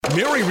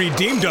Mary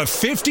redeemed a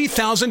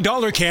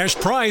 $50,000 cash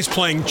prize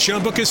playing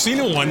Chumba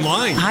Casino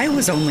online. I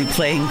was only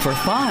playing for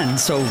fun,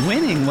 so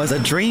winning was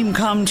a dream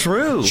come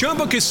true.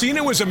 Chumba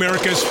Casino is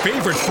America's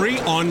favorite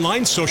free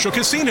online social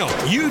casino.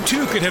 You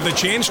too could have the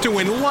chance to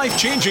win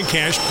life-changing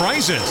cash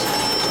prizes.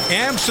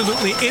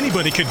 Absolutely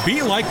anybody could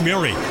be like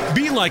Mary.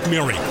 Be like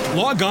Mary.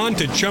 Log on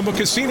to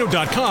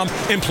ChumbaCasino.com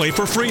and play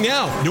for free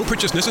now. No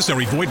purchase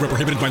necessary. Void where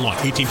prohibited by law.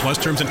 18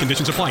 plus terms and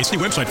conditions apply. See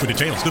website for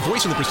details. The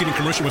voice in the preceding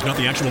commercial was not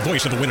the actual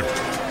voice of the winner.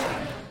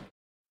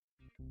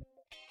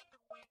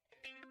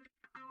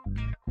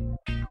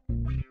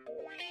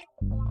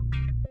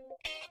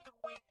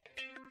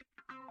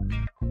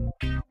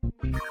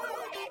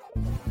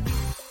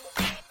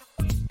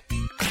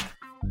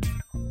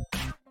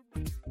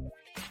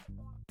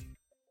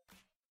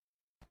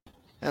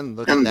 And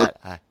look at that.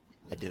 I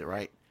did it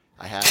right.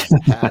 I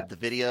had the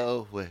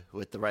video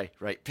with the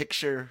right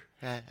picture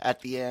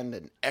at the end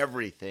and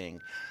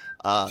everything.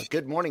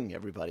 Good morning,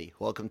 everybody.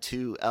 Welcome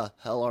to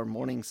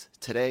LRMornings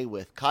today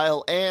with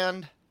Kyle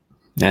and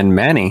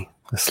Manny,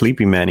 a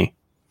sleepy Manny.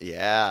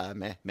 Yeah,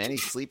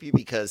 Manny's sleepy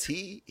because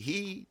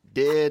he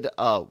did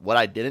what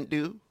I didn't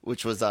do,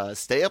 which was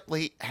stay up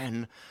late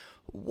and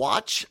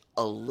watch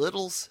a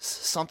little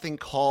something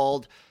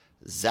called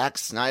Zack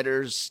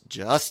Snyder's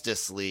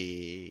Justice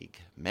League.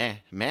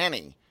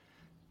 Manny,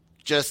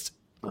 just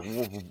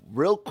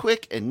real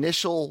quick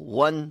initial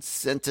one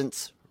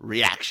sentence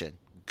reaction.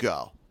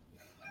 Go.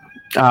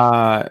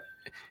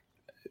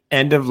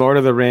 End of Lord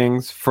of the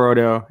Rings,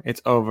 Frodo.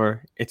 It's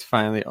over. It's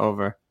finally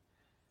over.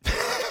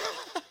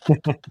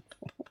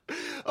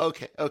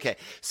 Okay.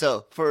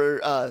 So for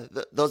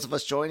those of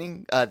us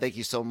joining, thank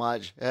you so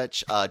much.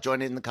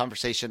 Joining in the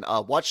conversation.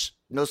 Watch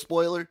no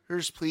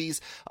spoilers,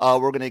 please.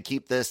 We're gonna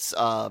keep this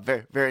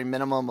very very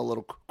minimum, a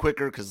little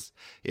quicker because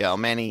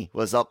Manny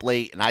was up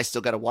late and I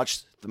still got to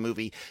watch the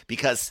movie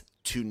because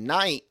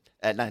tonight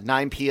at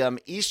 9 p.m.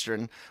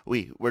 Eastern,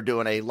 we're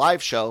doing a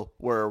live show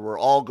where we're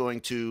all going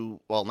to,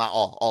 well, not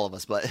all of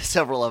us, but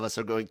several of us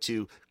are going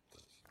to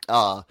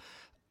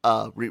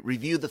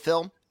review the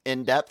film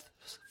in depth,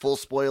 full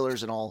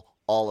spoilers and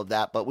all of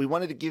that. But we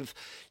wanted to give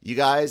you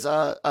guys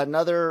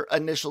another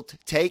initial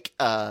take.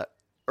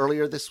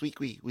 Earlier this week,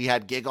 we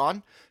had Gig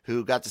on,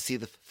 who got to see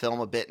the film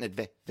a bit in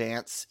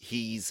advance.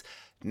 He's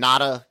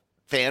not a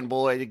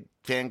fanboy,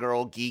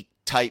 fangirl, geek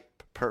type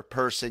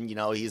person.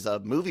 He's a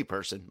movie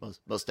person,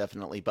 most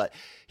definitely. But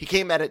he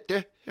came at it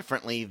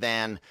differently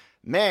than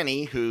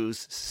Manny,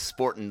 who's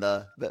sporting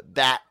the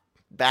bat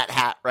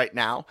hat right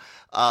now.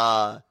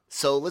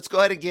 So let's go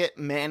ahead and get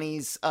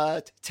Manny's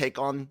take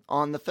on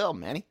the film.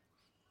 Manny?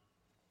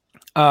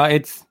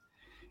 It's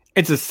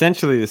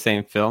essentially the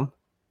same film.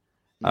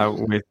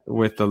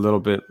 With a little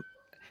bit,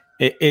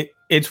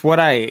 it's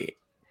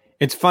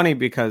funny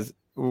because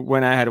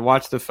when I had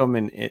watched the film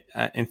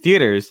in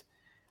theaters,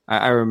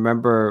 I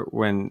remember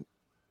when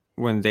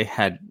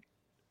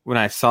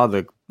I saw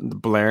the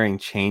blaring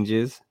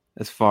changes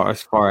as far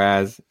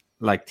as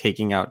like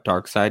taking out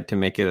Darkseid to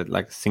make it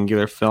like a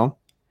singular film.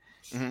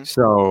 Mm-hmm.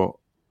 So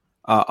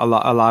a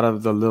lot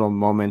of the little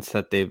moments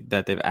that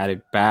they've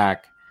added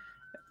back,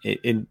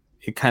 it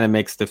kind of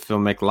makes the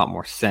film make a lot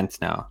more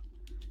sense now.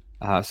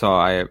 So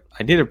I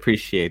did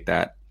appreciate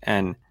that.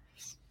 And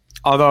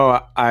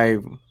although I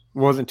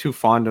wasn't too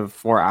fond of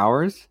 4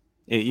 hours,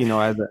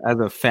 as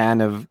a fan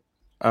of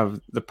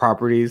the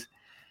properties,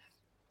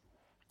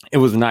 it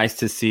was nice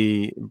to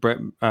see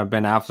Ben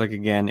Affleck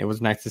again. It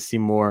was nice to see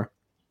more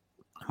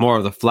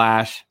of the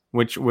Flash,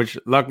 which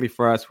luckily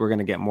for us, we're going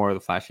to get more of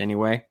the Flash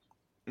anyway.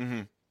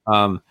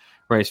 Mm-hmm.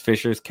 Bryce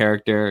Fisher's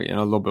character, a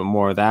little bit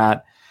more of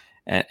that.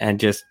 And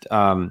just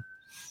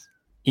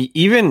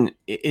even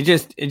it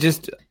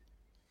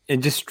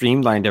just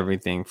streamlined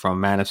everything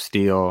from Man of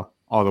Steel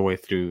all the way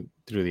through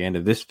the end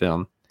of this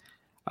film.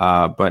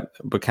 But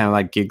kind of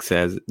like Gig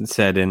said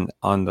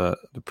on the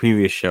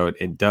previous show,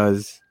 it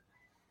does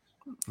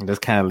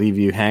kind of leave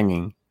you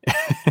hanging.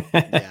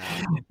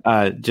 Yeah.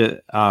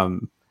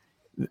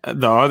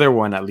 The other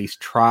one at least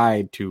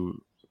tried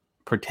to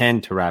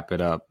pretend to wrap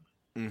it up.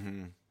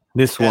 Mm-hmm.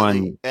 This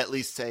one at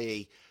least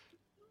say,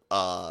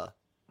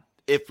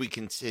 if we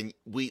continue,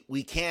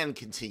 we can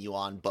continue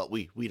on, but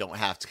we don't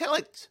have to. Kind of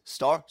like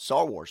Star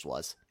Wars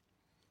was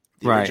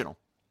the original.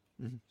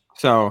 Mm-hmm.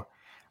 So,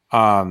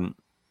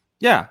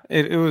 yeah,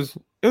 it was,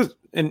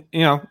 and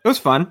it was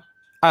fun.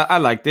 I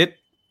liked it.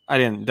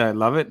 Did I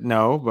love it?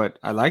 No, but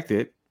I liked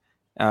it.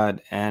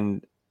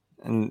 And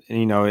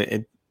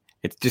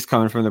it's just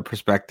coming from the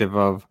perspective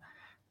of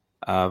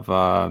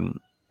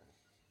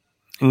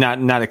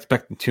not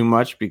expecting too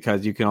much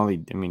because you only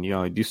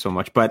do so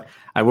much. But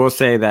I will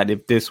say that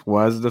if this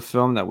was the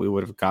film that we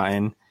would have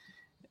gotten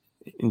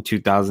in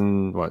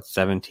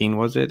 2017,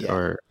 was it? Yeah.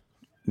 Or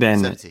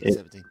then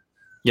 17.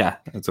 Yeah,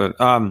 that's what.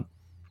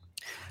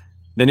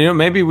 Then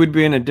maybe we'd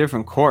be in a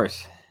different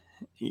course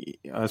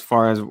as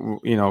far as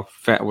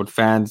what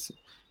fans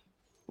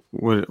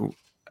would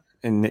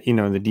in the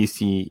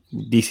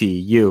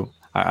DCU.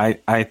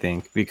 I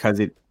think because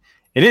it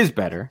is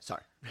better.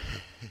 Sorry.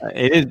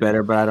 It is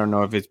better, but I don't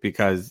know if it's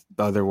because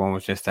the other one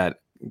was just that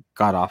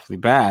god awfully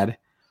bad,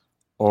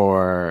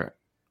 or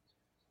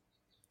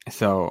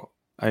so.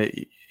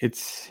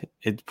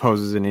 It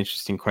poses an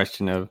interesting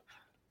question of,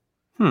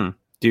 does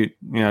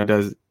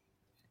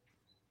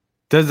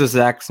the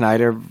Zack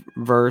Snyder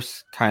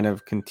verse kind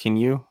of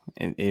continue?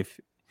 And if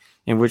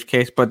in which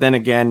case, but then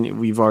again,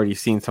 we've already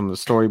seen some of the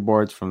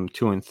storyboards from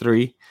 2 and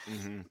 3,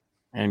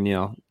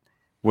 and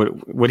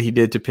what he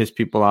did to piss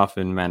people off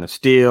in Man of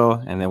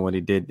Steel, and then what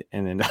he did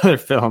in other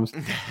films,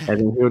 and then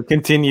he would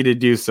continue to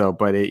do so.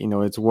 But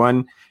it's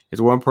one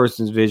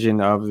person's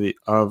vision of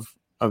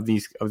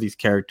these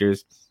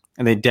characters,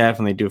 and they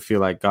definitely do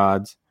feel like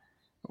gods,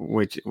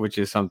 which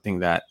is something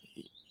that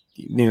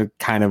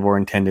kind of were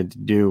intended to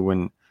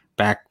do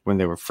back when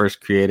they were first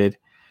created.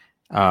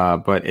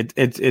 But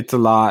it's a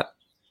lot.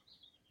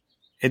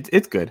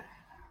 It's good.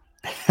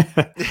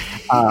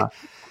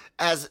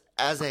 as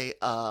a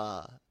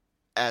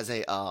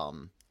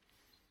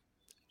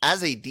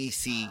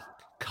DC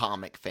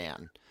comic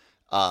fan,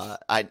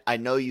 I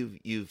know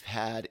you've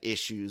had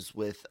issues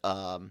with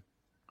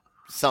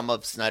some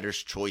of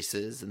Snyder's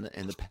choices in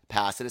the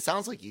past, and it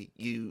sounds like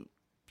you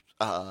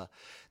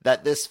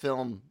that this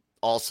film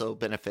also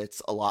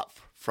benefits a lot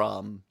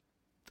from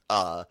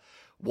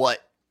what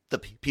the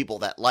people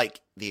that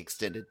like the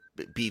extended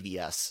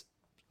BVS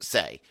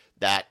say,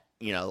 that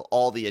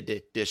all the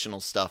additional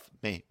stuff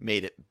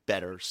made it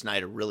better.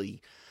 Snyder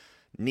really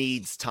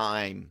needs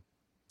time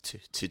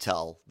to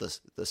tell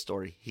the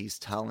story he's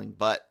telling.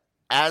 But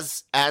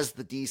as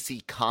the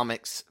DC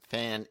Comics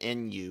fan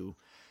in you,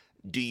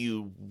 do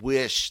you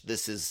wish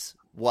this is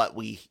what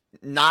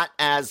not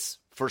as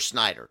for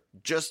Snyder,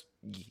 just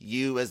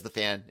you as the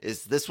fan,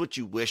 is this what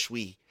you wish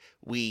we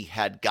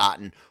had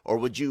gotten, or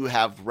would you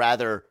have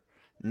rather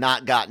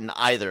not gotten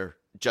either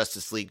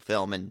Justice League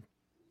film and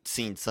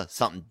seen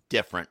something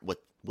different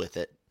with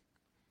it?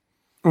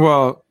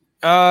 Well,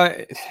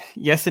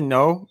 yes and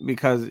no,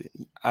 because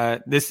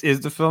this is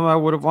the film I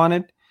would have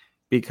wanted,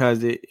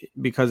 because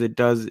it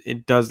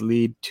does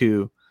lead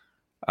to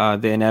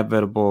the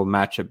inevitable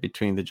matchup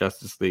between the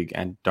Justice League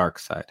and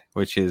Darkseid,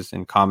 which is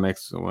in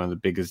comics one of the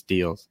biggest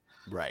deals,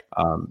 right?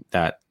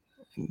 That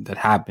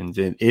happens.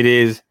 It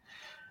is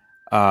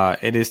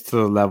to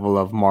the level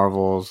of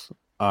Marvel's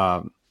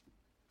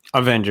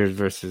Avengers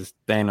versus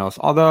Thanos.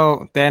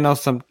 Although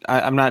Thanos,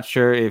 I'm not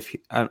sure if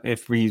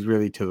he's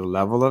really to the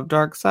level of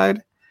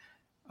Darkseid.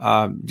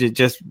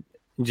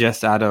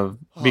 Just out of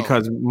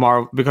because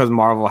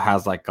Marvel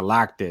has like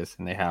Galactus,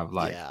 and they have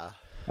like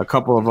a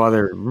couple of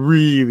other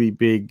really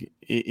big,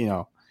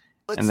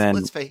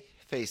 Let's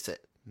face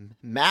it,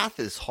 math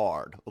is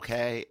hard,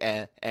 okay,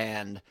 and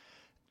an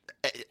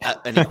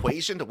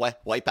equation to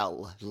wipe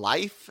out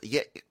life.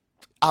 Yeah,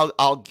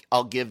 I'll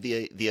give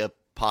the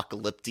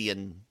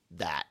apocalyptian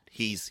that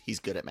he's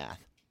good at math.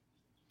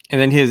 And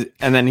then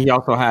he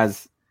also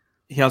has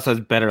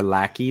better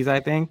lackeys, I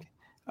think,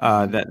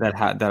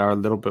 that are a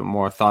little bit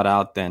more thought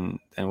out than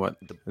what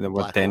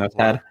Thanos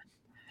had.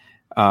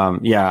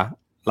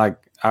 Like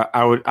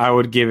I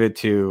would give it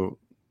to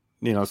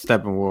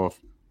Steppenwolf,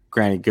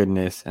 Granny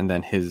Goodness, and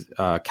then his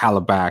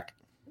Calabac.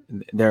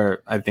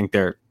 I think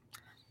they've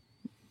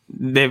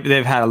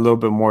had a little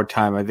bit more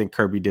time. I think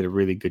Kirby did a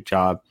really good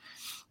job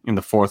in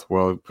the Fourth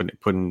World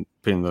putting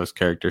those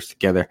characters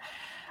together.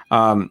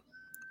 And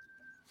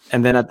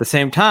then at the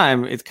same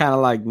time, it's kind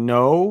of like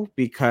no,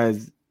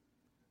 because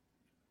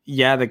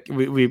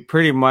we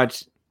pretty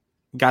much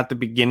got the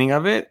beginning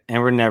of it,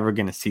 and we're never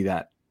going to see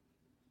that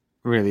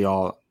really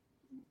all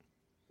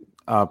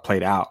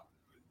played out.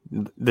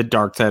 The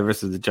Darkseid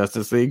versus the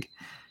Justice League.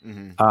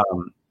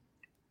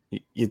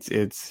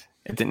 It's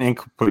an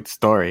incomplete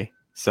story,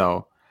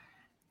 so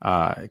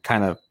it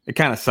kind of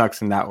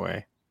sucks in that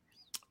way.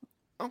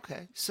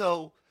 Okay,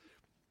 so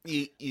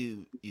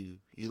you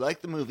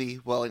like the movie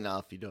well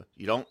enough. You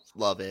don't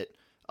love it.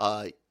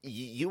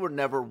 You were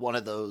never one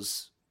of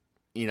those,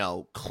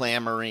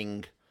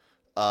 clamoring,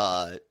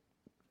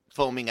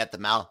 foaming at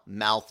the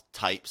mouth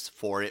types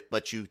for it,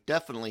 but you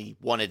definitely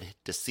wanted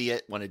to see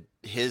it, wanted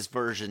his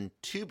version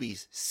to be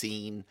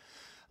seen,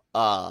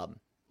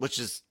 which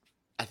is,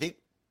 I think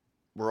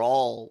we're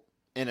all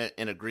in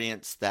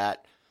agreement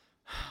that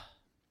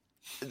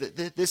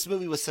this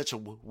movie was such a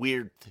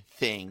weird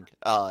thing,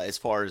 as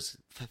far as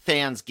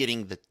fans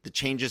getting the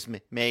changes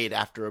made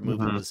after a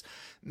movie was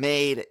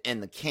made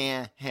in the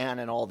can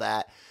and all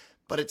that.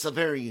 But it's a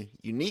very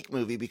unique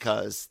movie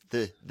because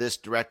this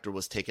director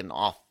was taken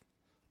off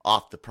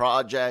the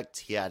project.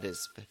 He had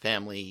his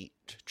family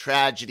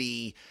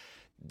tragedy.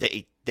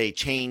 They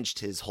changed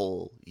his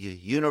whole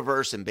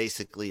universe and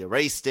basically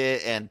erased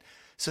it. And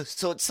so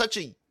it's such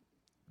a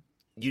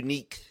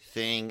unique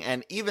thing.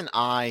 And even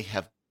I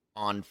have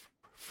gone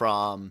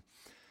from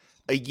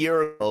a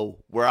year ago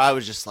where I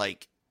was just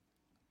like,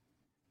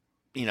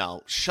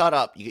 shut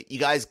up. You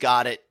guys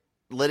got it.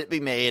 Let it be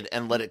made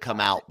and let it come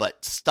out.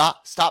 But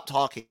stop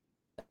talking.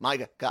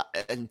 My God.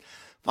 And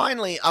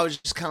finally, I was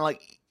just kind of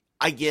like,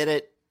 I get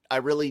it. I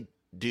really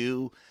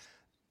do.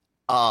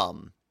 I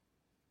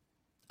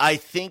I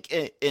think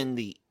in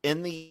the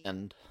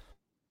end,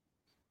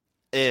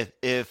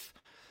 if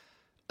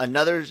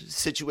another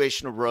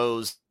situation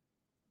arose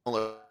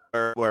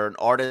where an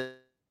artist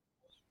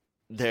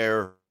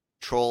their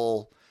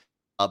troll,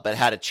 but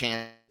had a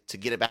chance to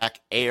get it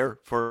back air,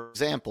 for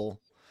example,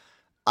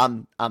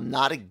 I'm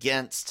not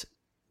against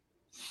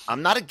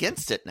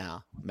it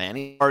now,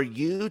 Manny. Are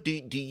you? Do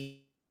you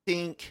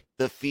think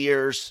the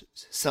fears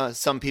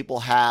some people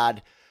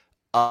had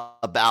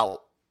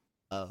about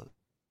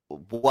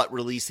what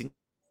releasing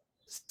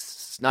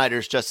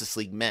Snyder's Justice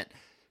League meant?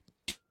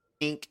 Do you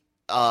think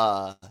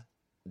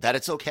that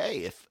it's okay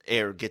if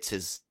Ayer gets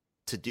his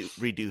to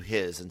redo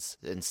his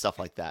and stuff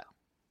like that?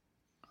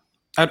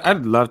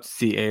 I'd love to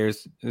see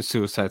Ayer's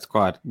Suicide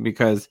Squad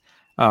because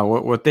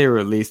what they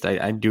released,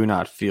 I do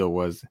not feel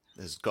was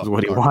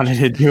what he wanted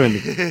to do in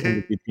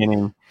the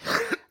beginning,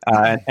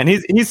 and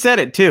he said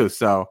it too.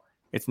 So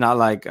it's not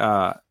like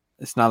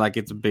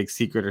it's a big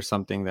secret or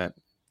something that,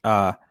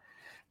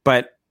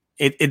 but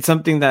it's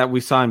something that we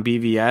saw in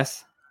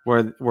BVS where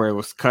it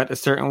was cut a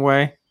certain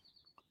way,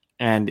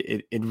 and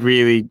it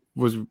really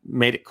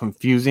made it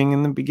confusing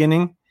in the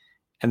beginning,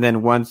 and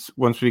then once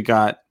we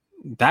got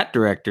that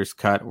director's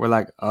cut, we're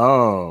like,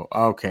 oh,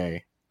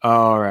 okay,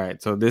 all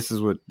right. So this is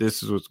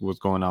what's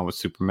going on with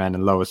Superman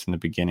and Lois in the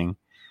beginning,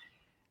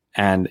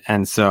 and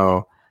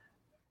so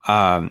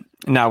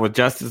now with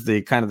Justice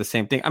League, kind of the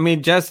same thing. I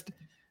mean,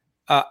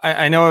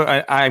 I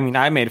know. I mean,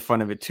 I made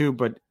fun of it too,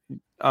 but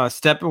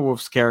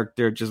Steppenwolf's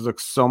character just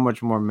looks so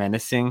much more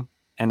menacing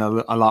and a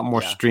lot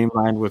more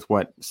streamlined with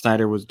what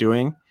Snyder was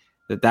doing.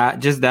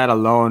 That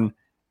alone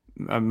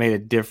made a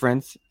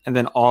difference, and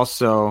then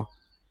also,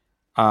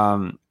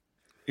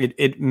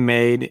 it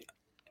made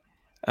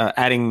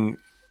adding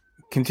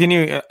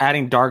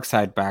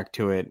Darkseid back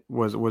to it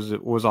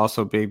was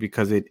also big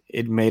because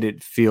it made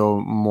it feel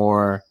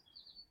more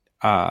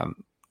the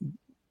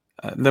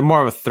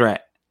more of a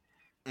threat.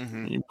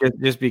 Mm-hmm.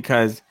 Just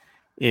because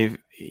if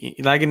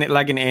like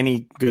in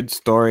any good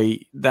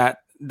story, that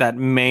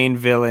main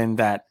villain,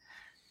 that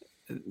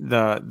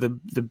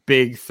the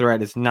big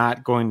threat is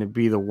not going to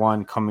be the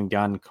one coming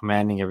down and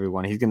commanding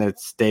everyone. He's going to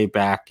stay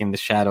back in the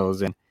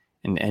shadows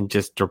and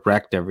just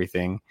direct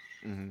everything.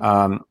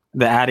 Mm-hmm.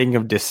 The adding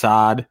of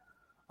Desaad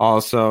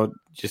also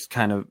just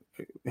kind of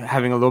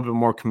having a little bit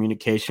more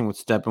communication with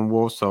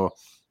Steppenwolf, so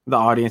the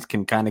audience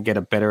can kind of get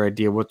a better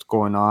idea of what's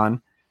going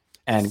on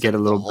and get a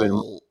little bit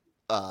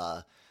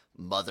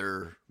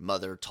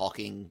mother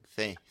talking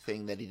thing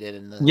that he did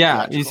in the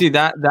theatrical. You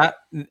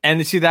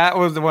see that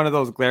was one of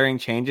those glaring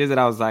changes that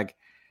I was like,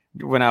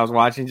 when I was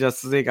watching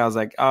Justice League, I was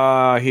like,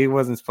 oh, he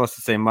wasn't supposed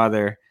to say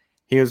mother,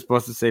 he was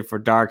supposed to say for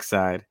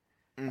Darkseid.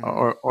 Mm-hmm.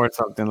 or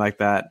something like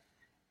that.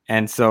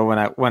 And so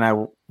when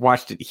I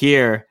watched it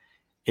here,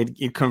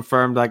 it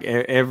confirmed like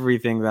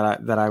everything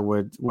that I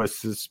was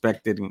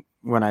suspected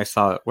when I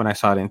saw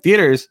it in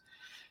theaters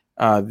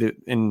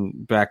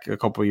back a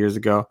couple of years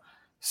ago.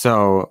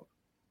 So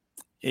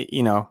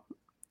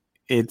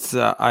it's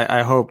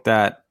I hope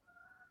that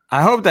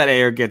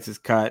Ayer gets his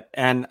cut,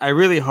 and I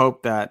really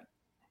hope that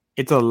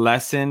it's a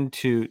lesson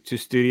to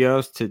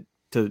studios to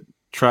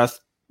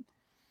trust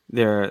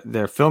their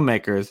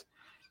filmmakers,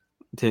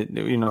 to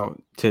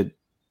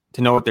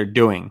know what they're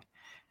doing,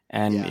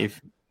 and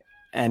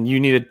you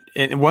need to,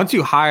 and once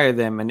you hire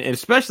them, and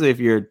especially if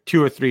you're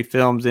 2 or 3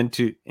 films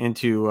into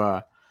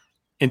a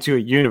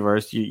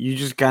universe, you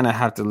just gonna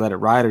have to let it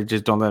ride, or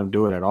just don't let them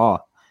do it at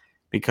all,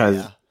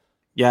 because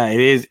it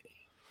is,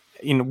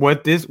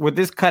 what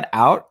this cut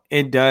out,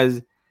 it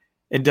does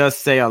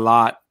say a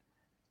lot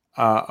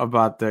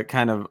about the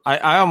kind of,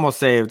 I almost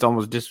say it's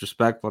almost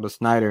disrespectful to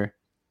Snyder,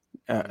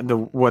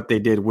 what they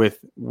did with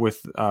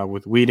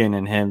Whedon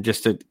and him,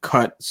 just to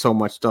cut so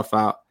much stuff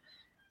out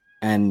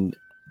and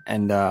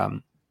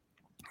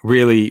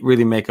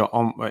really make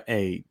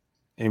a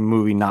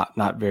movie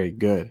not very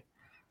good.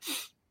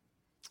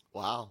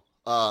 Wow.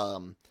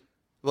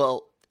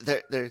 Well,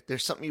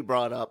 there's something you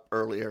brought up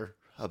earlier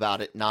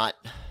about it not,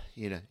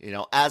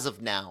 as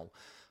of now,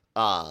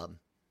 I'll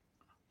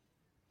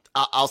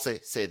say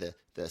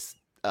this.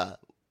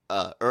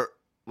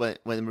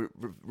 When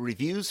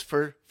reviews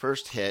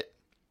first hit,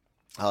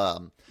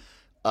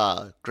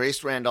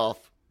 Grace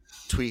Randolph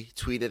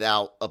tweeted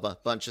out a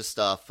bunch of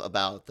stuff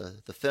about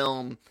the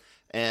film,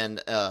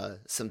 and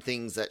some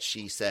things that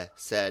she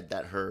said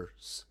that her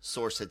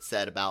source had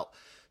said about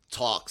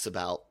talks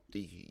about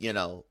the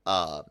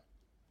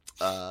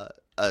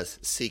a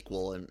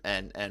sequel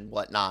and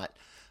whatnot,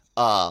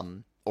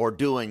 or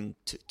doing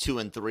 2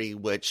 and 3,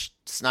 which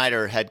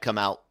Snyder had come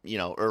out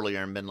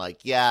earlier and been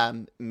like, yeah,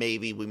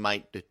 maybe we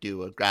might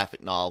do a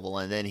graphic novel,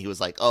 and then he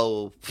was like,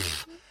 oh,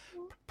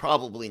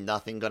 probably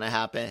nothing gonna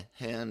happen.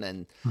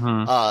 And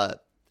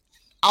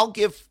I'll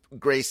give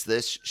Grace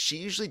this. She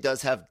usually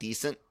does have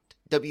decent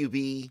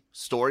WB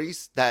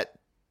stories that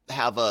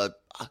have a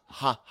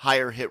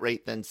higher hit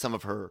rate than some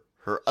of her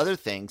other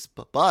things.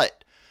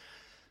 But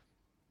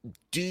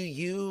do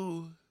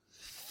you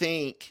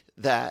think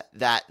that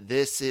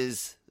this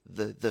is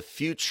the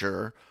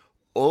future,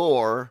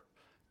 or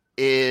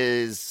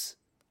is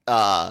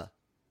uh,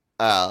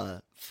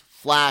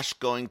 Flash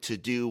going to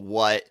do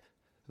what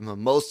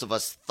most of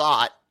us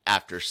thought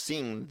after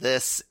seeing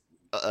this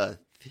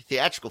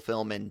theatrical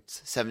film in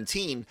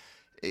 17?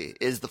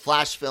 Is the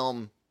Flash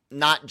film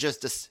not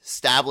just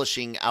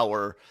establishing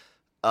our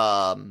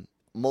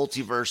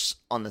multiverse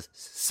on the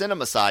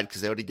cinema side,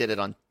 because they already did it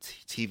on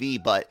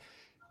TV, but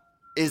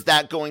is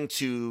that going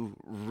to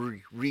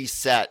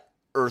reset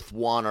Earth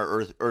 1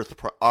 or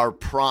our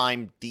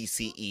prime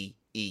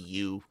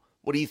DCEU?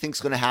 What do you think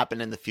is going to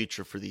happen in the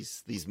future for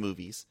these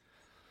movies?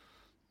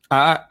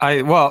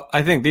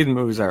 I think these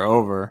movies are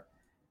over,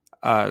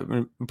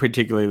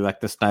 particularly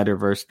like the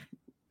Snyderverse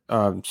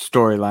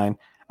storyline.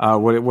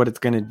 What it's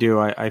going to do,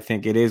 I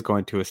think it is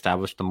going to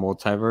establish the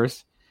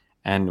multiverse,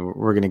 and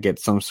we're going to get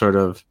some sort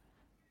of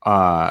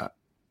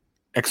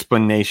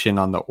explanation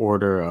on the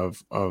order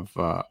of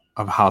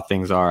how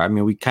things are. I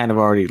mean, we kind of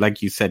already,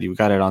 like you said, you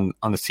got it on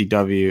the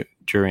CW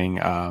during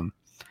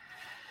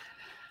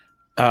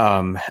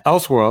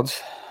Elseworlds,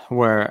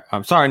 where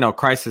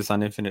Crisis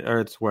on Infinite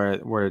Earths,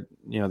 where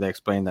they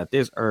explain that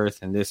this Earth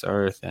and this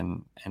Earth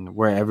and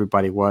where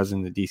everybody was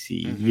in the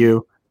DCEU. Mm-hmm.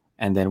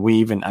 And then we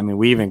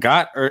even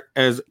got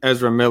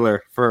Ezra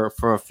Miller for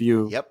a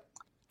few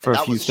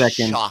seconds.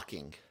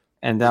 Shocking.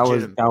 And that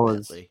was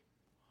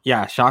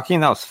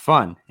shocking. That was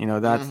fun.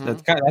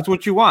 That's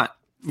what you want.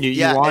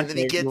 You want, and then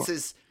he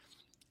gets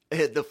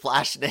the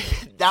Flash name.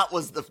 That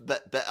was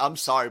I'm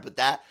sorry, but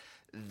that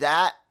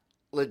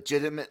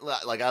legitimate,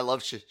 like, I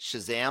love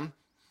Shazam.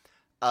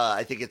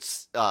 I think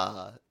it's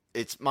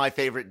my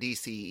favorite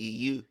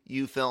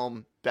DCEU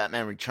film.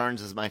 Batman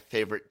Returns is my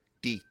favorite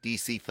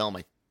DC film,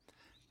 I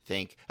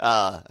think.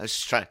 I was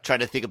just trying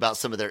to think about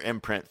some of their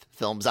imprint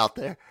films out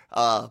there.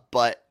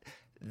 But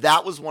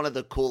that was one of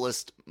the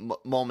coolest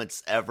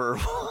moments ever.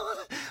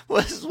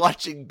 Was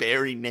watching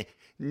Barry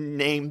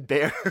name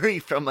Barry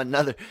from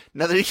another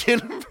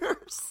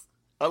universe.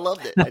 I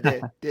loved it.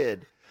 I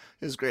did.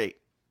 It was great.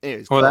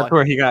 Anyways, that's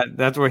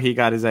where he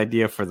got his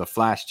idea for the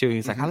Flash too.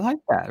 He's like, I like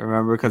that.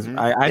 Remember, because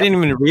I didn't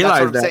even realize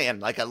that's what I'm saying.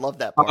 Like, I love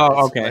that part.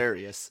 Oh, okay. It's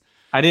hilarious.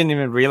 I didn't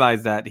even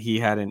realize that he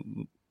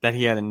hadn't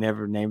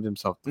never named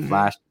himself the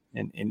Flash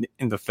in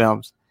the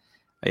films.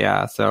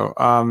 Yeah. So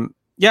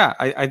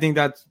I think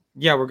that's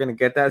we're gonna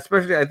get that.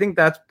 Especially, I think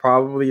that's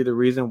probably the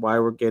reason why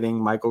we're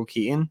getting Michael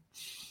Keaton.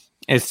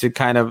 It's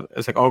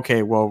like,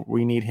 okay, well,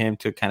 we need him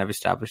to kind of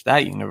establish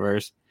that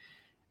universe,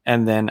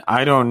 and then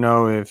I don't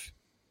know if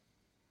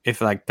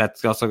like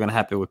that's also going to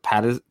happen with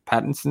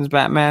Pattinson's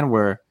Batman,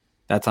 where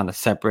that's on a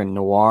separate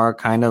noir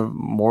kind of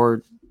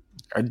more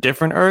a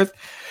different Earth,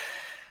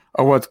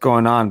 or what's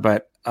going on.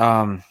 But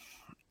I'm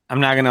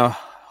not going to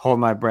hold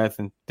my breath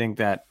and think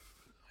that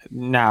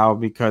now,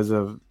 because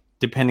of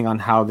depending on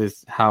how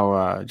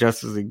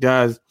Justice League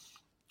does,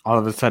 all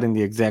of a sudden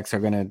the execs are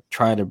going to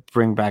try to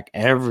bring back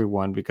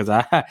everyone, because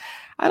I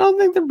don't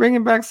think they're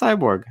bringing back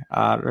Cyborg,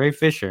 Ray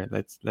Fisher.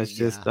 Let's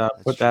just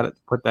put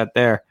that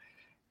there.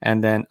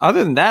 And then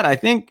other than that, I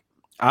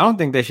don't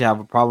think they should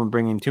have a problem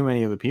bringing too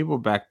many of the people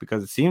back,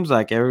 because it seems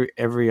like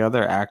every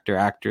other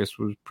actress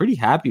was pretty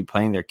happy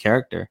playing their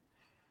character.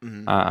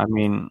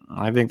 Mm-hmm.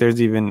 I think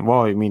there's even,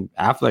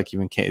 Affleck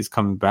even is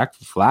coming back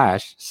for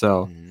Flash.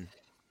 So,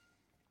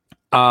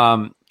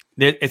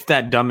 it's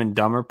that Dumb and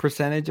Dumber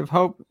percentage of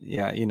hope.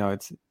 Yeah.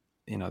 It's,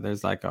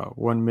 there's like a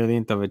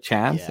 1/1,000,000th of a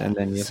chance, and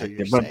then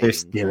there's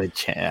still a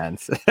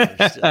chance.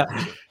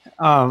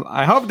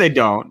 I hope they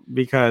don't,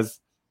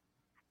 because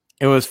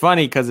it was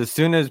funny, because as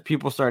soon as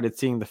people started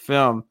seeing the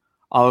film,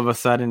 all of a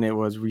sudden it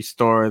was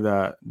restore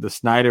the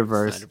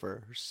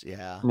Snyderverse.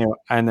 Yeah.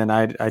 And then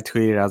I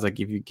tweeted, I was like,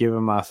 if you give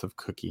a mouse a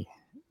cookie,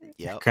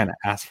 kind of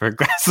ask for a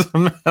glass of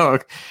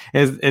milk.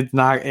 It's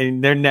not,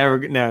 and they're never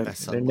going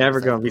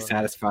to be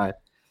satisfied.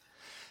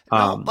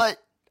 No, but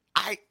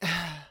I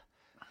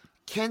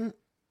can't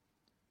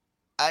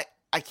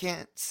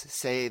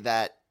say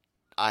that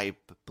I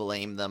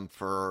blame them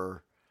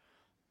for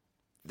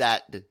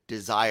that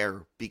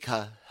desire,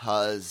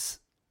 because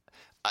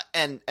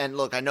and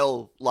look, I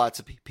know lots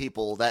of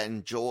people that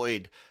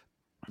enjoyed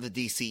the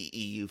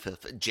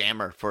DCEU.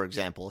 Jammer, for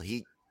example,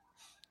 he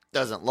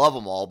doesn't love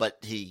them all, but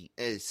he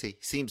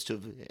seems to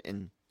have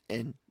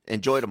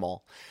enjoyed them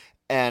all.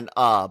 And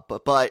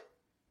but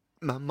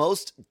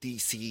most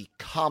DC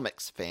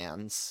Comics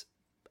fans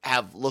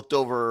have looked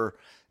over,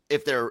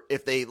 if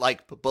they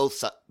like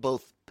both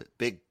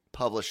big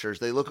publishers,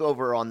 they look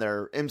over on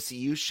their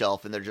MCU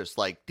shelf and they're just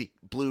like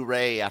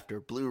Blu-ray after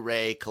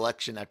Blu-ray,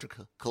 collection after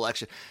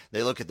collection.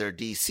 They look at their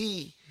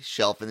DC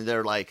shelf and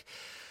they're like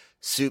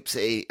Supes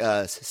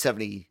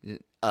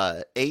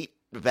 78,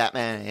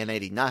 Batman in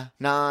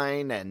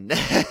 89, and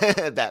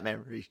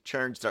Batman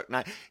Returns, Dark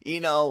Knight,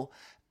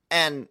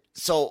 and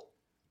so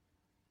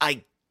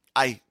I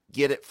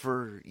get it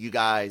for you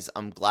guys.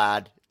 I'm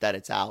glad that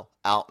it's out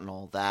and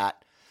all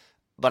that,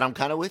 but I'm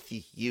kind of with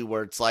you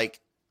where it's like,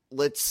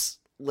 let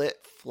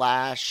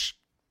Flash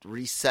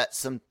reset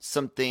some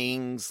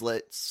things.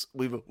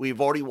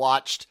 We've already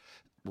watched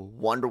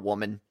Wonder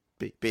Woman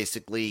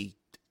basically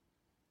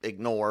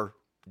ignore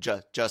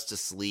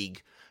Justice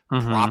League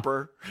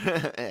proper,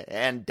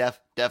 and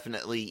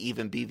definitely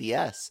even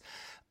BVS.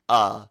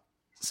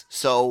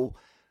 So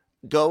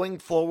going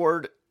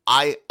forward,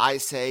 I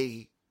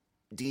say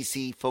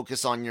DC,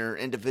 focus on your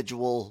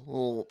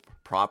individual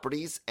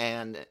properties,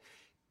 and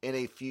in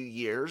a few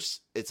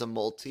years, it's a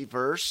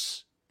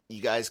multiverse.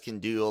 You guys can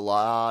do a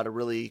lot of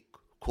really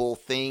cool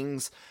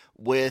things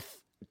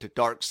with the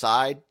dark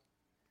side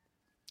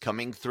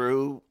coming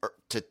through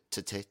to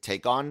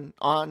take on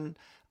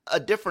a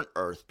different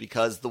Earth,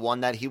 because the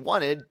one that he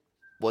wanted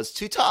was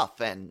too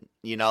tough, and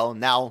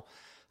now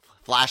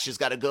Flash has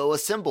got to go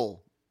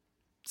assemble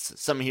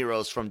some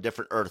heroes from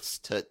different Earths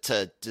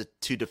to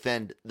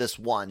defend this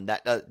one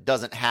that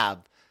doesn't have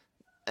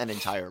an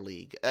entire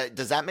league.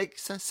 Does that make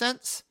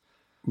sense?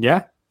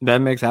 Yeah, that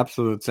makes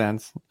absolute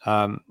sense.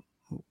 Well,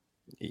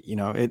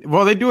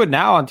 they do it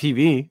now on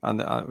TV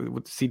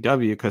with the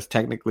CW, because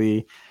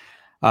technically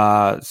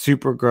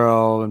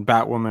Supergirl and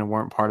Batwoman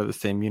weren't part of the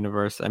same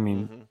universe. I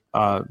mean,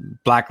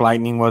 Black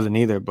Lightning wasn't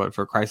either, but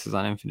for Crisis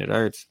on Infinite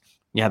Earths,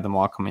 you had them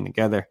all coming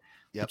together,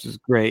 which is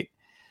great.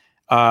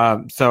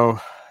 So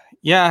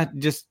yeah,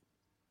 just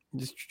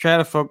try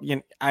to focus.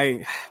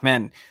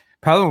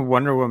 Problem with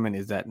Wonder Woman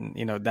is that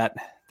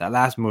that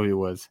last movie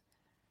was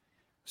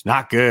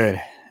not good.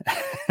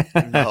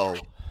 No.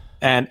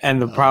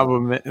 And the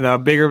problem,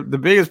 the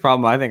biggest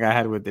problem I think I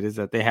had with it is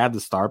that they had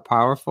the star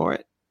power for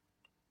it.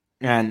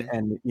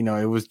 And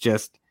it was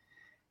just,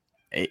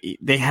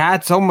 they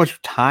had so much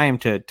time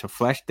to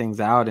flesh things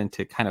out and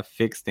to kind of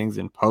fix things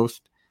in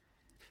post.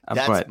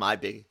 That's my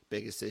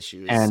biggest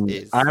issue.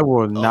 I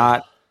will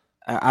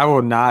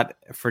not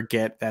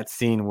forget that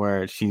scene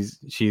where she's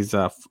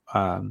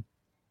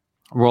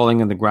rolling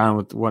in the ground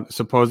with what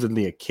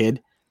supposedly a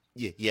kid.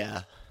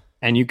 Yeah.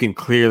 And you can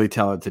clearly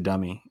tell it's a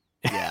dummy.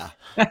 Yeah.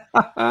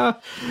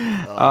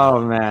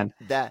 Oh man.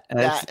 That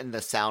and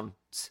the sound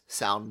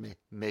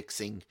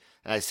mixing.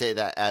 And I say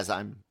that as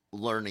I'm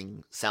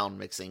learning sound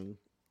mixing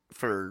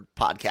for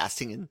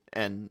podcasting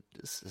and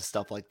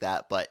stuff like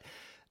that. But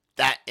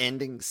that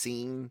ending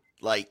scene,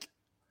 like,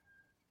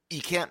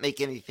 you can't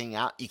make anything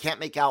out. You can't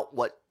make out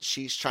what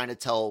she's trying to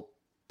tell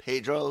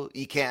Pedro.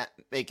 You can't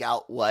make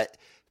out what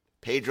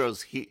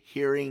Pedro's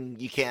hearing.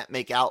 You can't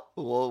make out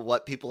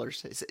what people are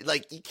saying.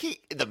 Like, you can't,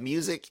 the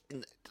music.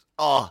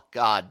 Oh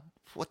God,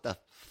 what the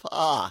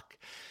fuck?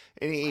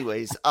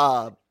 Anyways,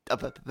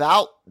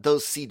 about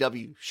those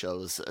CW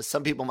shows,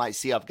 some people might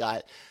see I've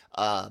got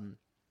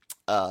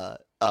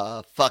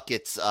fuck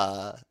it's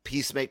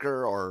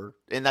Peacemaker, or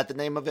isn't that the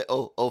name of it?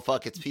 Oh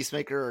fuck it's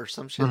Peacemaker, or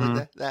some shit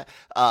like that.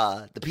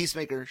 The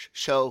Peacemaker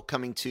show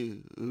coming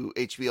to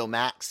HBO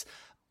Max.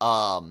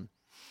 What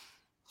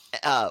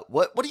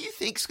do you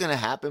think's going to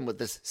happen with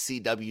this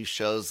CW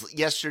shows?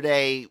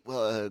 Yesterday,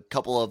 a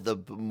couple of the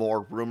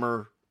more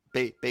rumor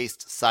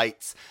based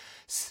sites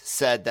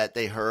said that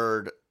they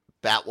heard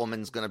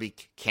Batwoman's going to be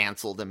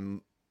canceled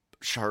and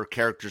her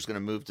character's going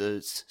to move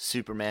to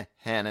Superman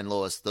and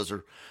Lois. Those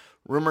are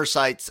rumor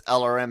sites.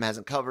 LRM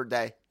hasn't covered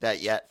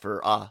that yet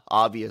for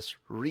obvious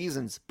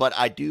reasons. But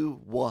I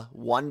do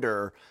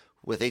wonder,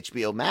 with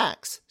HBO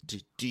Max,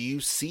 do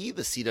you see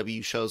the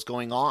CW shows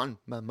going on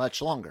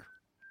much longer?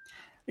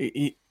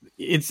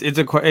 That's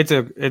a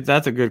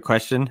good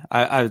question.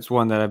 It's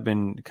one that I've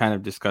been kind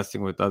of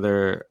discussing with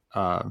other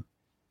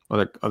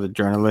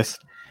journalists,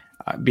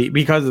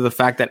 because of the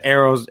fact that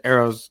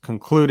Arrow's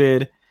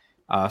concluded,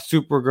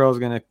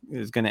 Supergirl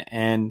is gonna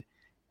end.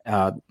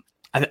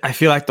 I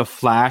feel like the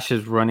Flash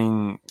is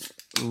running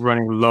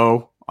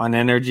low on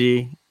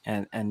energy,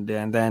 and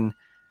then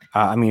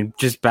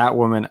just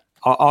Batwoman.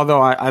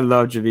 Although I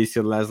love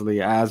Javicia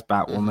Leslie as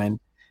Batwoman,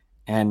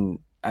 and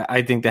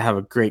I think they have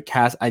a great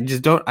cast. I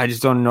just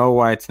don't know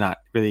why it's not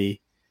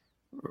really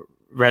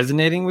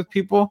resonating with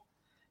people,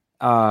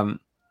 and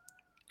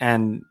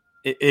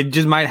it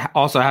just might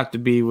also have to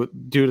be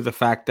due to the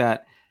fact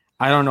that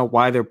I don't know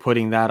why they're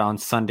putting that on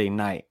Sunday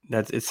night.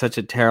 It's such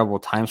a terrible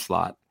time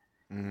slot.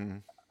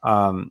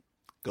 Going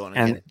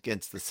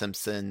against the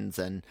Simpsons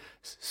and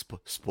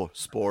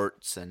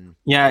sports and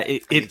any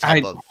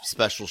type of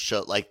special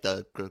show like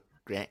the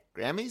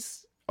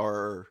Grammys,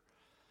 or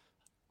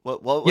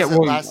what was it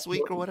last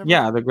week or whatever?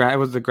 Yeah, it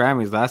was the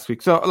Grammys last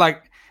week. So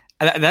like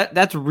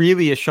that's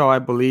really a show I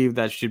believe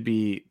that should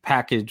be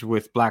packaged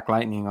with Black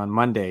Lightning on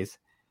Mondays.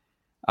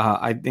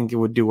 I think it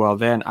would do well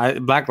then.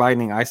 Black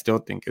Lightning, I still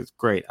think is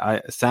great.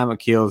 Sam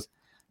Akil's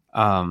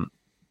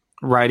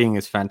writing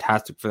is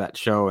fantastic for that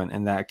show,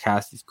 and that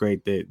cast is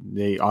great.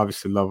 They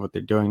obviously love what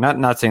they're doing.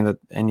 Not saying that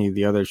any of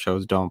the other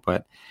shows don't,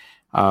 but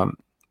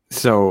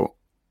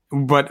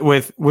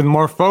with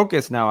more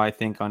focus now, I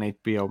think, on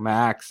HBO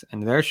Max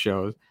and their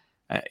shows,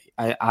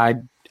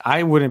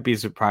 I wouldn't be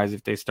surprised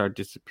if they start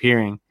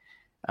disappearing,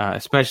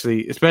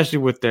 especially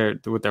with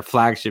their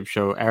flagship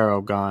show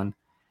Arrow gone.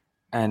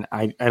 And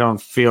I don't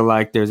feel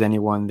like there's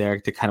anyone there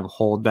to kind of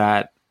hold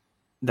that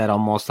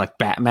almost like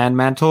Batman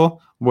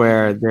mantle,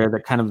 where they're the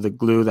kind of the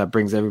glue that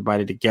brings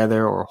everybody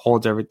together or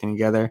holds everything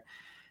together.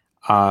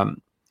 Like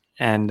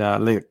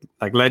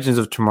Legends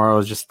of Tomorrow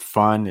is just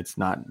fun. It's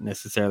not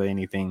necessarily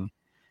anything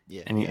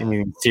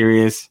anything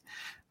serious.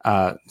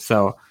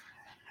 So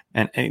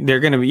and they're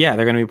gonna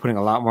be putting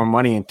a lot more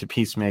money into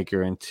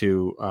Peacemaker,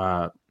 into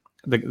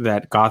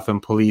that Gotham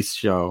police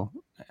show,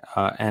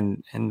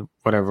 and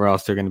whatever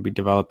else they're going to be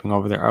developing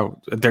over there.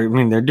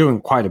 They're doing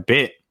quite a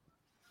bit.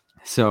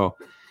 So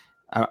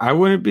I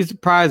wouldn't be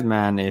surprised,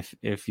 man,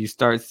 if you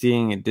start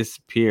seeing it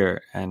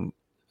disappear, and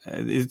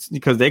it's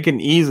because they can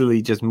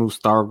easily just move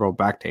Stargirl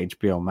back to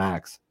HBO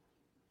Max.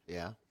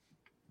 Yeah,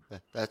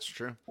 that's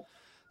true.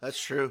 That's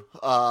true.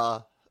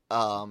 I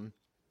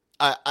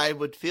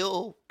would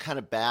feel kind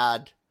of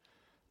bad,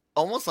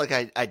 almost like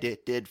I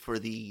did for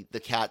the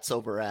cats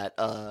over at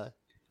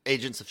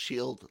Agents of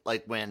S.H.I.E.L.D.,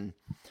 like when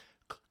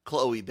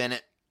Chloe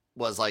Bennett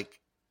was like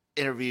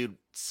interviewed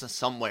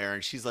somewhere,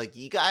 and she's like,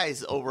 you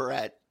guys over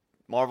at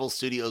Marvel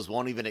Studios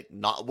won't even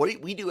acknowledge.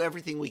 We do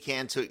everything we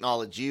can to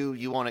acknowledge you.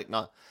 You won't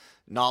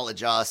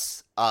acknowledge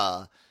us.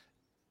 I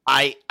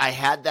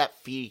had that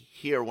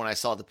fear when I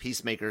saw the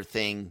Peacemaker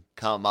thing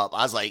come up.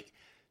 I was like,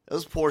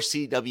 those poor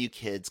CW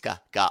kids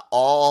got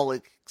all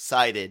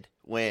excited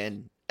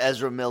when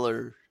Ezra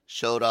Miller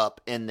showed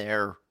up in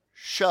their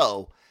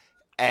show,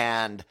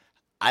 and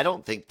I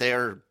don't think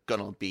they're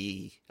gonna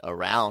be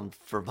around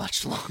for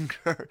much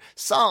longer.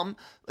 Some,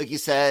 like you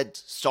said,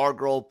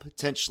 Stargirl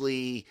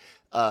potentially,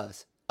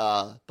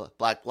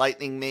 Black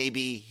Lightning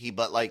maybe,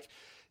 but like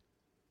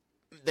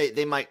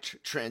they might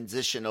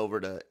transition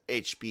over to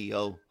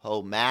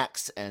HBO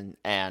Max and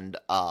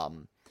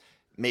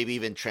maybe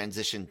even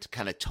transition to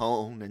kind of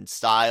tone and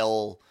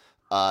style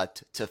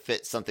to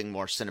fit something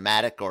more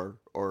cinematic or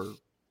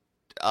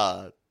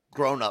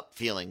grown up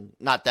feeling.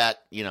 Not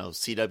that,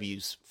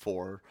 CW's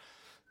for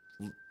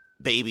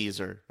babies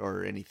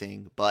or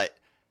anything, but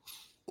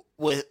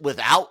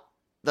without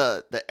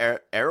the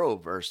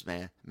Arrowverse,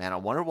 man, I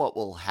wonder what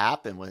will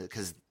happen with it,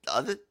 because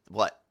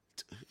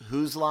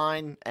Whose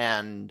Line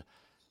and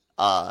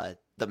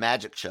the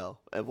Magic Show,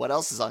 and what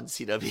else is on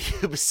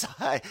CW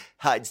besides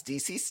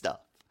DC stuff?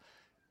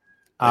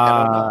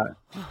 I don't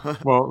know.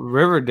 Well,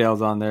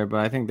 Riverdale's on there, but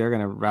I think they're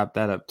gonna wrap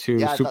that up too.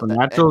 Yeah,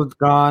 Supernatural's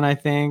gone, I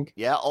think.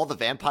 Yeah, all the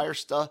vampire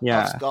stuff's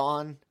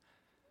gone.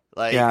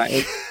 Like, yeah,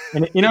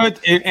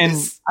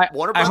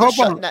 Warner Brothers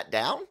shutting that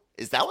down?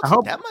 Is that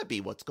that might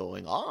be what's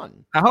going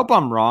on? I hope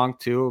I'm wrong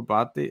too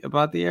about the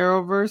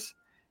Arrowverse,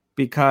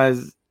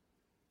 because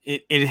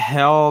it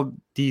held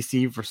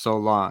DC for so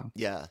long.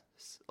 Yeah,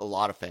 a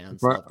lot of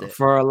fans loved it.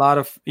 For a lot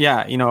of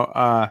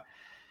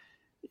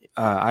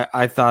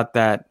I thought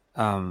that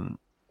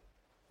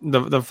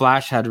the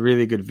Flash had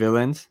really good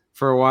villains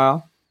for a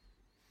while.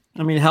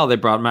 I mean, hell, they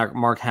brought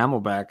Mark Hamill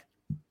back.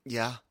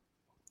 Yeah,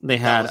 they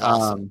had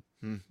awesome.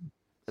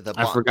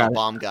 The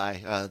bomb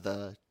guy.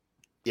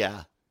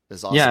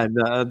 Is awesome. Yeah,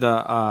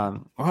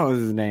 the what was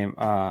his name?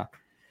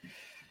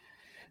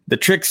 The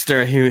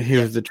Trickster. He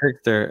was the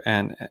Trickster,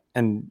 and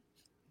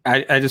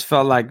I just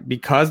felt like,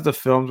 because the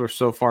films were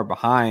so far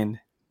behind,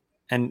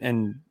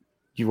 and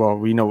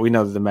we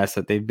know the mess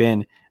that they've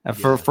been.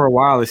 For a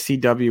while, the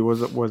CW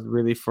was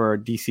really for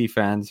DC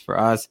fans. For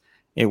us,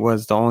 it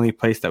was the only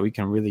place that we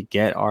can really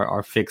get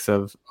our fix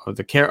of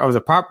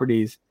the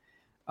properties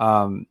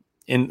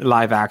in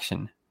live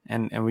action.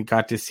 And we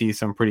got to see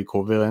some pretty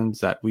cool villains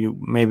that we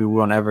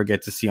won't ever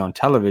get to see on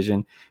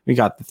television. We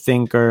got the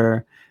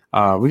Thinker.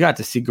 We got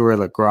to see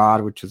Gorilla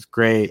Grodd, which was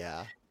great.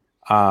 Yeah.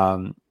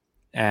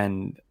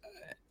 And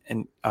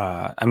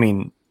I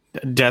mean,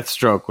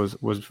 Deathstroke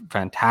was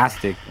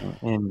fantastic.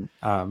 And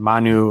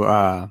Manu,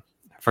 I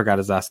forgot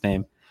his last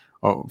name,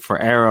 for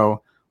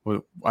Arrow,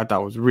 I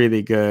thought was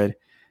really good.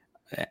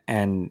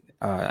 And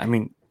I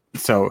mean,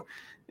 so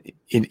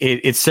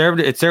it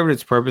served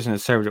its purpose, and it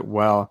served it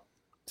well.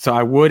 So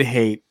I would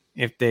hate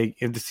if the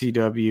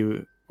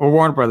CW or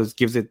Warner Brothers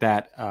gives it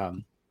that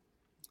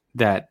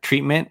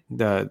treatment,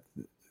 the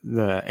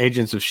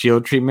Agents of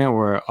S.H.I.E.L.D. treatment,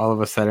 where all of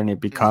a sudden it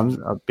becomes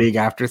a big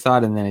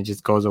afterthought and then it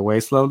just goes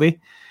away slowly.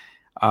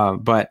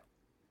 But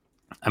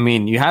I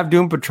mean, you have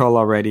Doom Patrol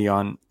already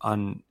on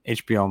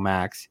HBO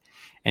Max,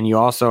 and you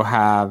also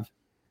have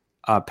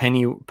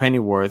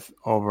Pennyworth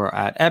over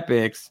at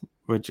Epix,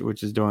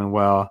 which is doing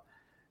well.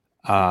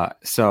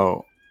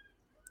 So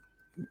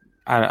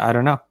I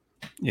don't know.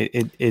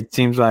 It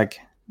seems like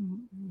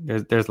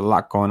there's a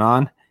lot going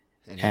on,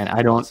 and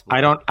I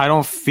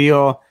don't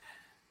feel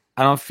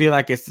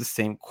like it's the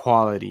same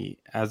quality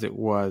as it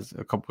was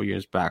a couple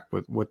years back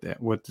with the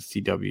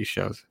CW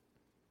shows.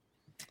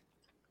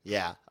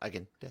 Yeah, I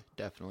can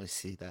definitely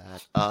see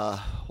that.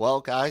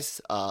 Well,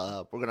 guys,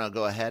 we're gonna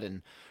go ahead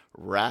and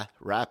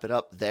wrap it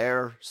up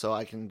there, so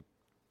I can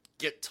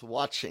get to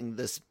watching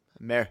this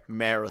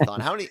marathon.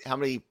 How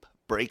many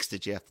breaks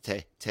did you have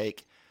to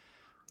take?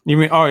 You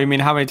mean how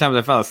many times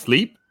I fell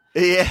asleep?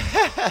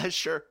 Yeah,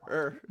 sure.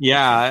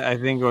 Yeah, I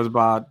think it was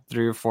about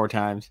 3 or 4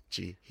 times.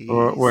 Gee,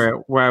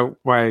 where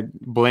I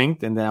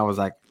blinked, and then I was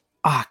like,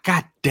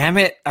 God damn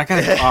it, I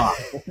gotta.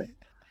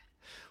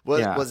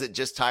 Was it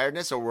just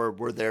tiredness, or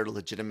were there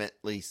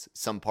legitimately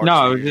some parts?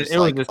 No, it was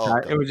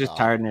just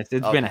tiredness.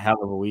 It's been a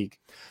hell of a week.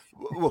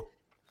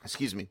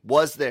 Excuse me.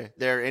 Was there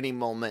any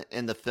moment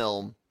in the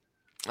film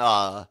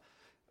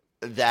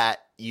that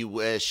you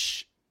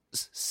wish,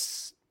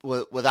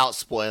 without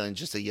spoiling,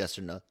 just a yes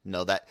or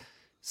no, that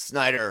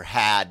Snyder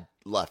had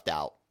left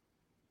out,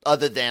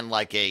 other than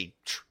like a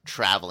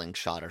traveling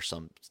shot or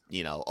some,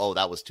 oh,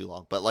 that was too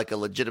long, but like a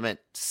legitimate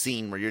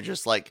scene where you're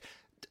just like,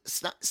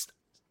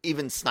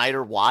 even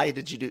Snyder, why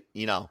did you do,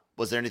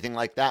 was there anything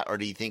like that? Or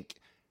do you think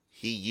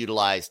he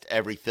utilized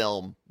every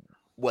film,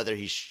 whether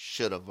he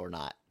should have or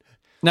not?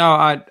 No,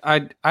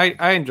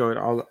 I enjoyed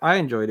I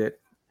enjoyed it.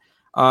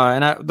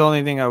 And the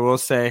only thing I will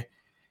say,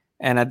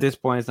 and at this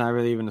point, it's not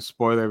really even a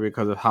spoiler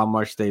because of how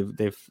much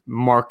they've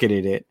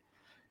marketed it,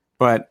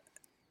 but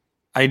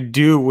I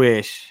do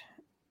wish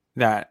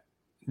that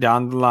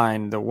down the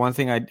line, the one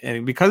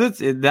thing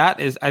because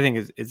I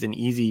think it's an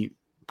easy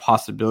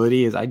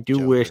possibility, is I do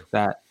wish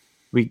that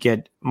we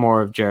get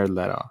more of Jared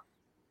Leto.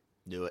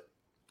 Do it.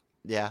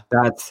 Yeah.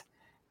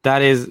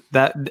 That is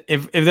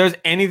if there's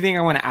anything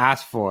I want to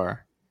ask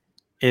for,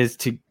 is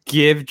to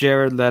give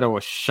Jared Leto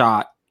a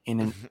shot in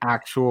an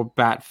actual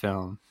Bat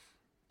film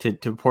to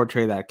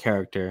portray that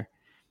character,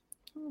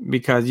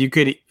 because you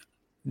could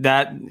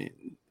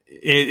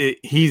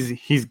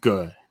he's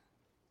good.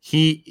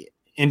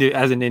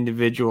 As an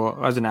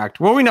individual, as an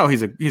actor. Well, we know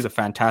he's a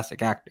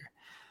fantastic actor.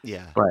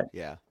 Yeah.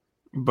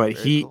 But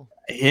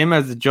him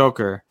as the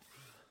Joker,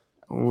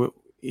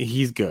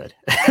 he's good.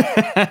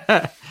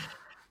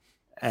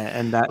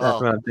 And that's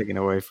what I'm taking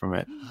away from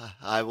it.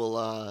 I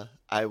will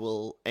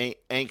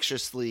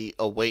anxiously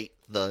await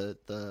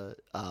the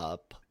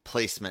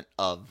placement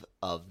of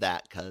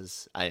that,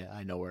 because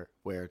I know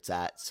where it's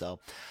at. So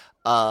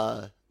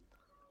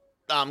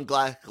I'm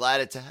glad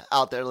it's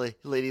out there,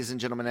 ladies and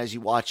gentlemen. As you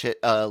watch it,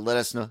 let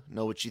us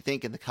know what you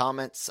think in the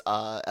comments.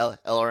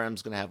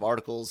 LRM's going to have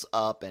articles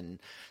up,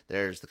 and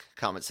there's the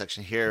comment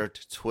section here.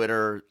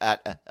 Twitter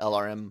at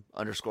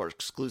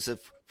LRM_exclusive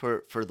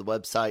for the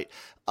website.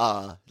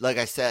 Like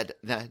I said,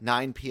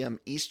 9 p.m.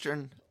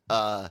 Eastern,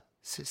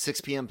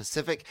 6 p.m.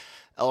 Pacific.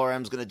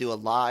 LRM's going to do a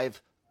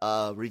live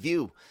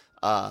review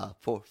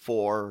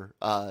for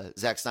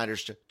Zack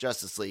Snyder's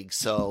Justice League.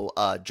 So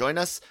join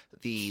us.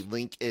 The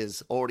link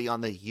is already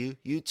on the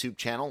YouTube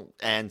channel,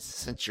 and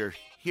since you're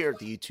here at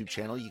the YouTube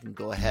channel, you can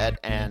go ahead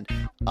and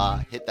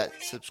hit that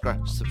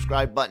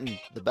subscribe button,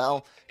 the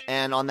bell,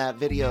 and on that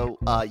video,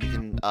 you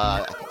can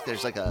I think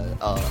there's like an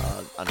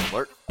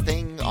alert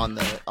thing on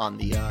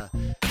the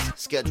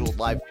scheduled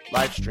live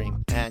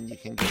stream, and you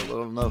can get a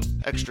little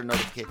extra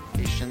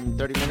notification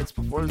 30 minutes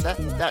before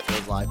that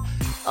goes live.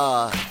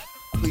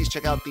 Please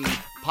check out the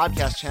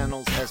podcast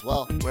channels as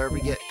well, wherever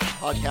you get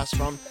podcasts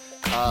from.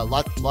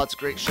 Lots of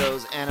great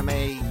shows: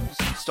 anime,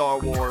 Star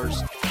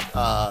Wars,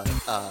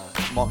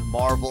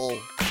 Marvel,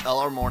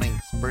 LRMornings,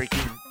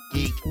 Breaking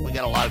Geek. We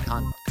got a lot of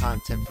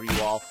content for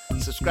you all.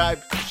 Subscribe,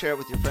 share it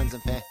with your friends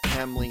and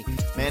family.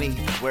 Manny,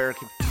 where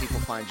can people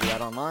find you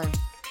at online?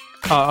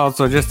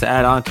 Also, just to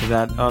add on to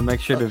that,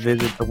 make sure to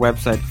visit the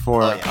website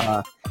for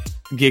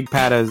Gig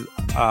Pada's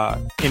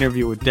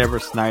interview with Deborah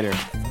Snyder.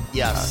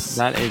 Yes.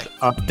 That is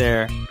up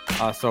there.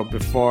 So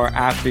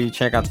after you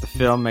check out the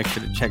film, make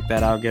sure to check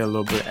that out. Get a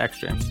little bit of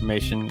extra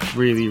information.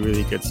 Really,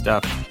 really good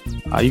stuff.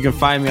 You can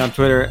find me on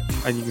Twitter,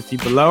 as you can see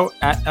below,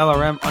 at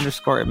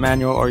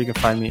LRM_Emmanuel, or you can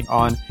find me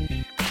on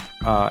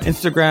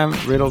Instagram,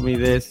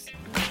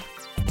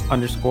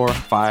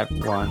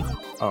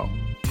 riddle_510.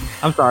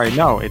 I'm sorry,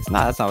 no, it's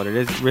not. That's not what it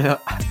is.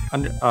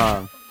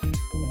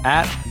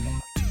 At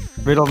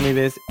riddle me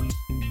this.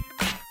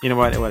 You know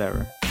what?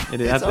 Whatever.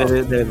 It is. It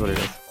is what it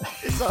is.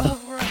 It's all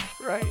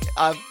right.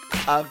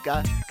 I've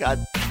got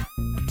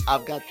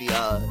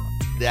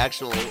the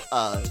actual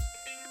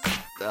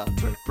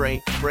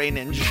brain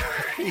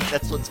injury.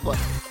 That's what's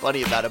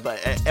funny about it. But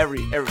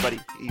everybody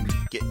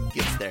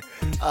gets there.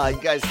 You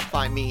guys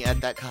find me at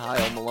that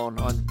Kyle Malone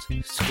on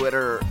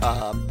Twitter,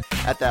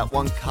 at that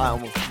one Kyle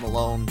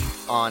Malone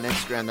on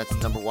Instagram. That's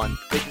number 1.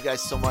 Thank you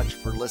guys so much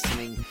for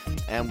listening,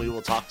 and we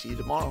will talk to you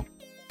tomorrow.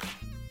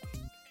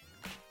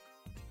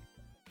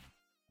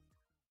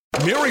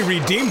 Mary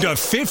redeemed a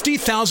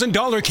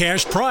 $50,000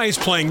 cash prize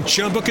playing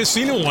Chumba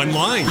Casino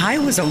online. I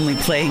was only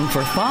playing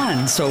for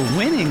fun, so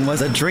winning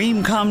was a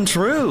dream come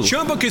true.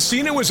 Chumba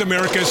Casino is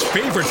America's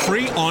favorite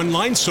free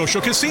online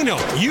social casino.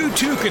 You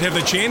too could have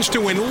the chance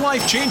to win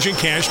life-changing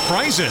cash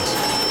prizes.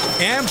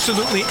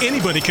 Absolutely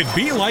anybody could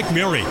be like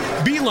Mary.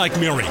 Be like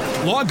Mary.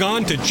 Log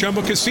on to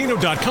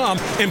ChumbaCasino.com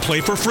and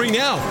play for free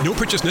now. No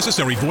purchase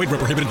necessary. Void where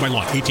prohibited by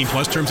law.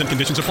 18+ terms and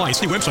conditions apply.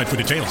 See website for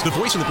details. The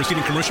voice in the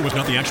preceding commercial was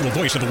not the actual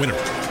voice of the winner.